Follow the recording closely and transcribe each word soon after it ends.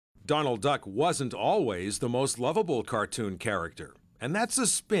Donald Duck wasn't always the most lovable cartoon character, and that's a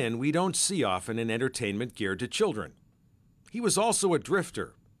spin we don't see often in entertainment geared to children. He was also a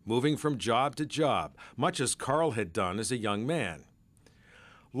drifter, moving from job to job, much as Carl had done as a young man.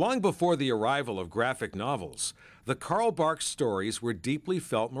 Long before the arrival of graphic novels, the Carl Barks stories were deeply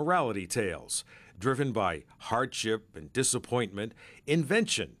felt morality tales, driven by hardship and disappointment,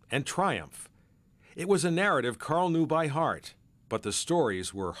 invention and triumph. It was a narrative Carl knew by heart, but the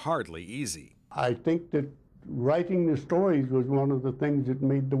stories were hardly easy. I think that writing the stories was one of the things that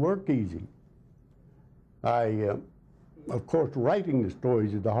made the work easy. Of course, writing the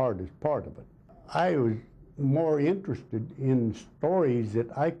stories is the hardest part of it. I was more interested in stories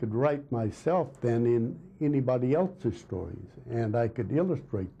that I could write myself than in anybody else's stories, and I could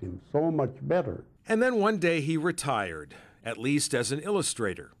illustrate them so much better. And then one day he retired, at least as an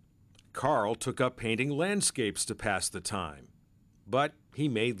illustrator. Carl took up painting landscapes to pass the time, but he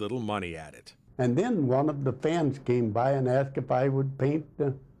made little money at it. And then one of the fans came by and asked if I would paint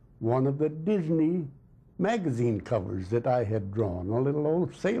one of the Disney magazine covers that I had drawn, a little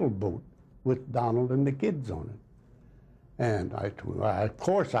old sailboat with Donald and the kids on it. And I told him, of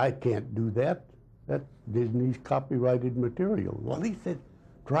course I can't do that. That's Disney's copyrighted material. Well, he said,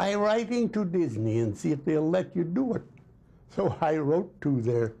 try writing to Disney and see if they'll let you do it. So I wrote to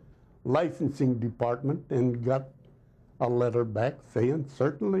their licensing department and got a letter back saying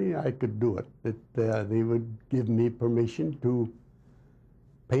certainly I could do it, that they would give me permission to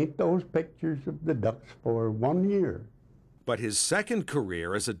paint those pictures of the ducks for 1 year. But his second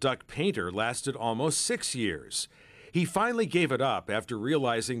career as a duck painter lasted almost 6 years. He finally gave it up after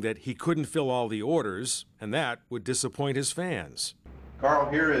realizing that he couldn't fill all the orders, and that would disappoint his fans. Carl,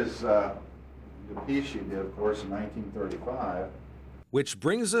 here is the piece you did, of course, in 1935. Which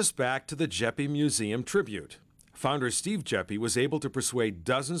brings us back to the Jeppe Museum tribute. Founder Steve Jeppe was able to persuade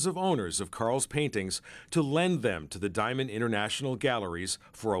dozens of owners of Carl's paintings to lend them to the Diamond International Galleries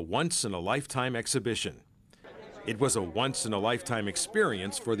for a once-in-a-lifetime exhibition. It was a once-in-a-lifetime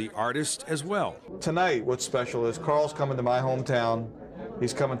experience for the artist as well. Tonight, what's special is Carl's coming to my hometown.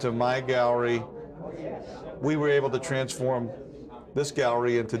 He's coming to my gallery. We were able to transform this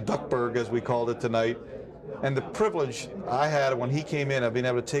gallery into Duckburg, as we called it tonight. And the privilege I had when he came in of being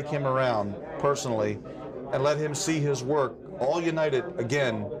able to take him around personally and let him see his work all united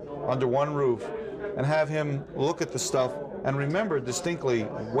again under one roof and have him look at the stuff and remember distinctly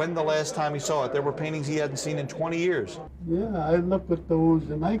when the last time he saw it. There were paintings he hadn't seen in 20 years. Yeah, I look at those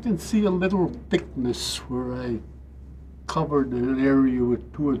and I can see a little thickness where I covered an area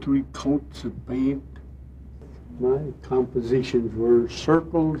with 2 or 3 coats of paint. My compositions were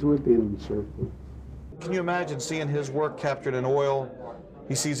circles within circles. Can you imagine seeing his work captured in oil?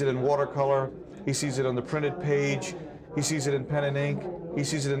 He sees it in watercolor. He sees it on the printed page. He sees it in pen and ink. He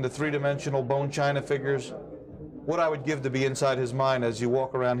sees it in the 3-dimensional bone china figures. What I would give to be inside his mind as you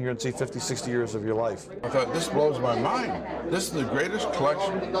walk around here and see 50, 60 years of your life. I thought, this blows my mind. This is the greatest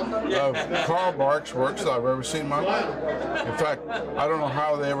collection of Carl Barks works that I've ever seen in my life. In fact, I don't know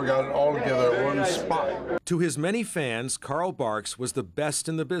how they ever got it all together at one spot. To his many fans, Carl Barks was the best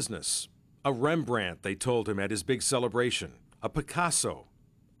in the business. A Rembrandt, they told him at his big celebration. A Picasso.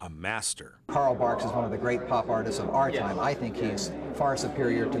 A master. Carl Barks is one of the great pop artists of our time. I think he's far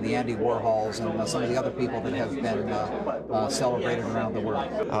superior to the Andy Warhols and some of the other people that have been celebrated around the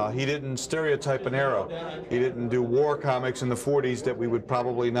world. He didn't stereotype an era. He didn't do war comics in the 40s that we would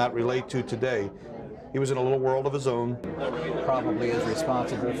probably not relate to today. He was in a little world of his own. Probably is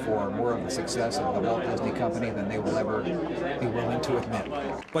responsible for more of the success of the Walt Disney Company than they will ever be willing to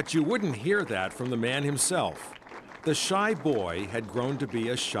admit. But you wouldn't hear that from the man himself. The shy boy had grown to be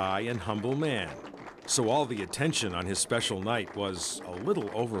a shy and humble man, so all the attention on his special night was a little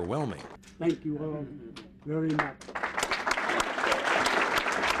overwhelming. Thank you all very much.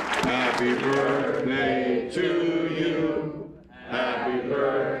 Happy birthday to you. Happy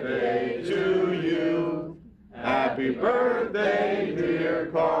birthday to you. Happy birthday,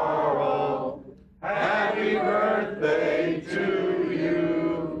 dear Carl. Happy birthday to you.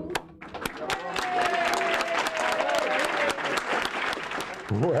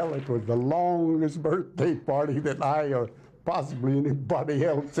 Well, it was the longest birthday party that I or possibly anybody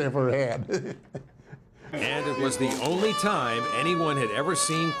else ever had. And it was the only time anyone had ever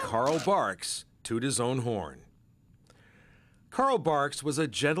seen Carl Barks toot his own horn. Carl Barks was a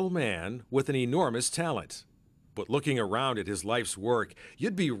gentle man with an enormous talent. But looking around at his life's work,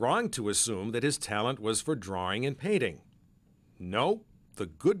 you'd be wrong to assume that his talent was for drawing and painting. No, the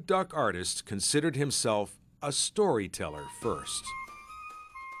good duck artist considered himself a storyteller first.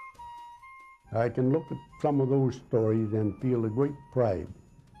 I can look at some of those stories and feel a great pride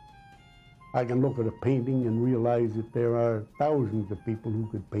I can look at a painting and realize that there are thousands of people who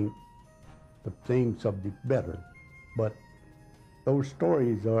could paint the same subject better. But those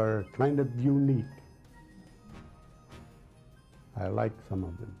stories are kind of unique. I like some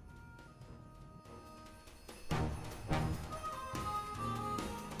of them.